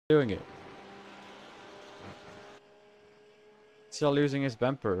Doing it. Still losing his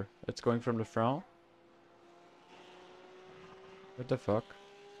bumper. It's going from the front. What the fuck?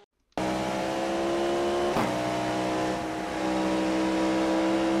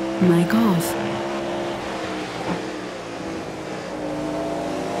 Mic off.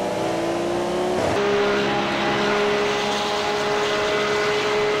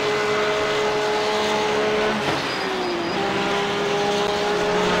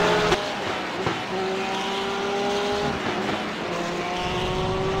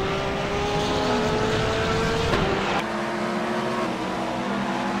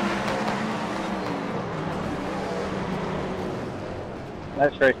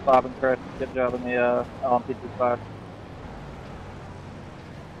 Nice race, Bob and Chris. Good job in the LMP25.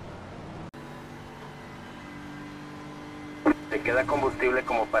 Te queda combustible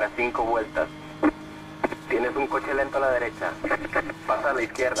como para 5 vueltas. Tienes un coche lento a la derecha. Pasa a la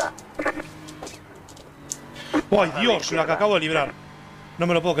izquierda. ¡Ay, Dios! La que acabo de librar. No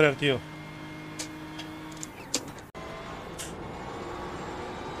me lo puedo creer, tío.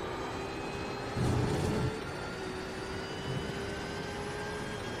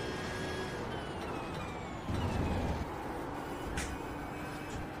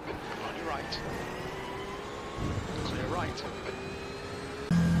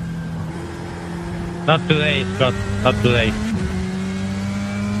 Not today, Scott. Not today.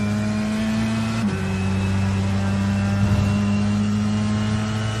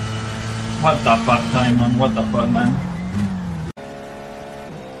 What the fuck, Simon? What the fuck, man?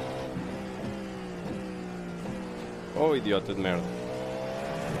 Oh, idiota de merda.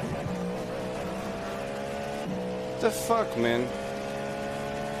 What the fuck, man?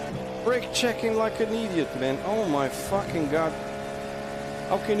 Brake checking like an idiot, man. Oh my fucking god.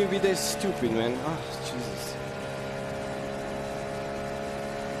 How can you be that stupid, man? Ah, Jesus.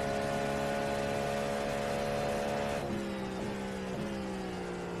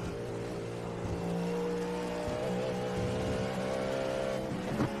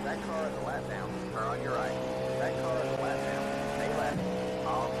 That car is a lap down, or on your right. That car is a lap down. Stay left.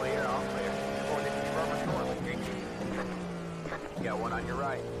 All clear, all clear. Before this is rubber shortly, you got one on your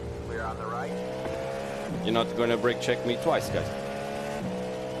right. Clear on the right. You're not gonna brake check me twice, guys.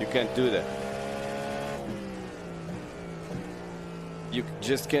 You can't do that. You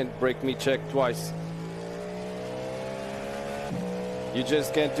just can't brake me check twice. You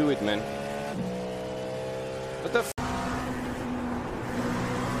just can't do it, man. What the f—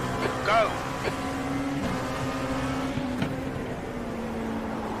 Go!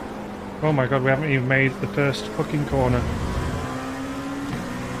 Oh my god, we haven't even made the first fucking corner.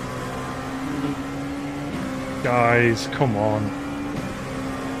 Guys, come on.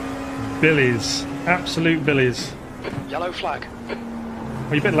 Billies. Absolute billies. Yellow flag. Oh,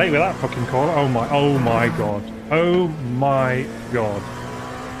 you're a bit late with that fucking corner. Oh my god. Oh my god.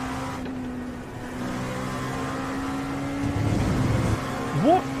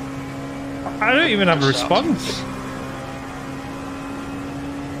 What? I don't even have a response.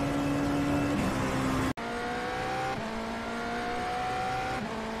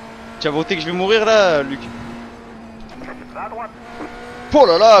 Tu as voté que je vais mourir là, Luc? Oh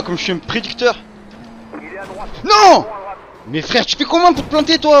là là, comme je suis un prédicteur! Non! Mais frère, tu fais comment pour te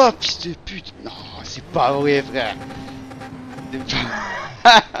planter toi? Fils de pute! Non, c'est pas vrai, frère!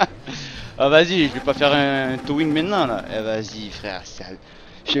 Ah vas-y, je vais pas faire un towing maintenant là! Eh vas-y, frère,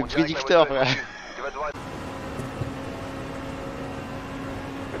 je suis un prédicteur, frère!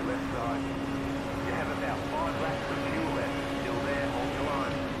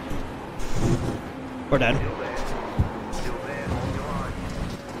 We're dead.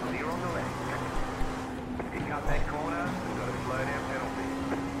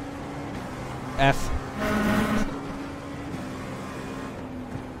 F.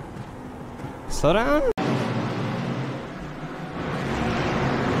 Slow down.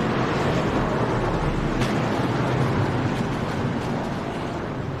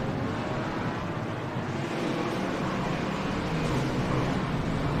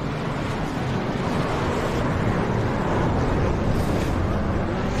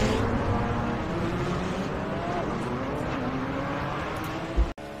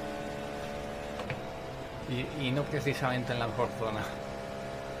 Y no precisamente en la mejor zona.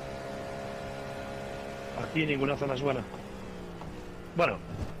 Aquí ninguna zona es buena. Bueno.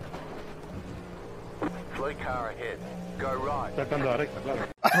 Sacando la recta, claro.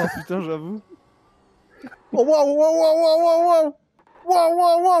 Oh putain, j'avoue. Oh waouh, waouh, waouh, waouh, waouh, waouh,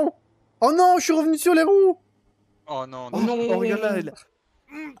 waouh, waouh. Oh non, je suis revenu sur les roues. Oh non, Oh, non. oh regarde là,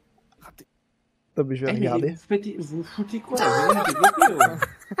 raté. Non mais je vais regarder. Vous foutez quoi? Vous allez me développer,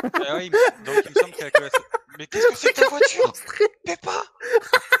 Ah oui, donc il me semble qu'avec le... Mais qu'est-ce que c'est que ta voiture? Peppa!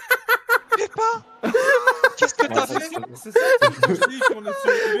 Peppa! Qu'est-ce que t'as fait? C'est ça, je dis qu'on est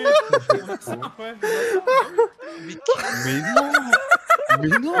sur les... On a ça, ouais. Mais non! Mais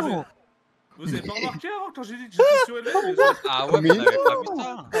non! Vous avez pas remarqué avant quand j'ai dit que j'étais sur les... Ah ouais, mais on n'avait pas vu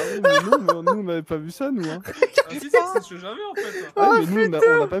ça! Ah oui, mais non, mais nous on n'avait pas vu ça, nous. Hein. Ah si, c'est ce que j'avais en fait. Ah, mais nous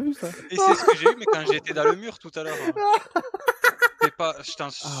on l'a pas vu ça. Et c'est ce que j'ai eu, mais quand j'étais dans le mur tout à l'heure. Peppa, je t'en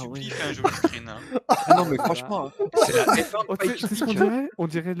supplie, fais un joli screen. Hein. Ah non, mais franchement, c'est la F1 Oh, tu sais ce qu'on dirait? On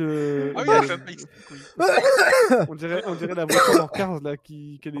dirait le... Ah oui, elle fait un peu explique, oui. on dirait la voiture dans Cars, là,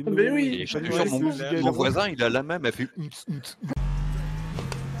 qui est les... Mais oui. Et je te jure, mon voisin, il a la même, elle fait...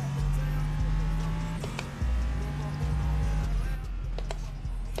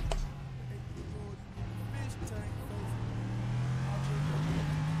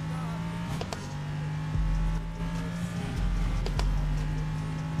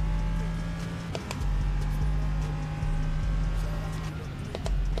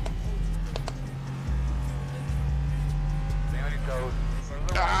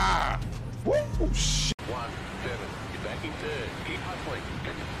 Ah! Woo! Shit. 1-7, you're back in third. Keep hustling.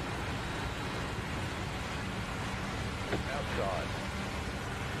 Outside.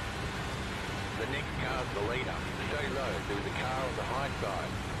 The next car's the leader. Stay low. There is a car on the high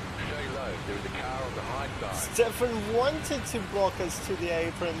side. Stay low. There is a car on the high side. Stefan wanted to block us to the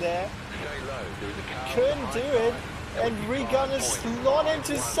apron there. Stay low. There is a car Couldn't do it. And Regunner slot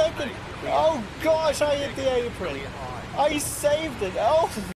into second. Oh gosh, I hit the apron. I saved it. Oh.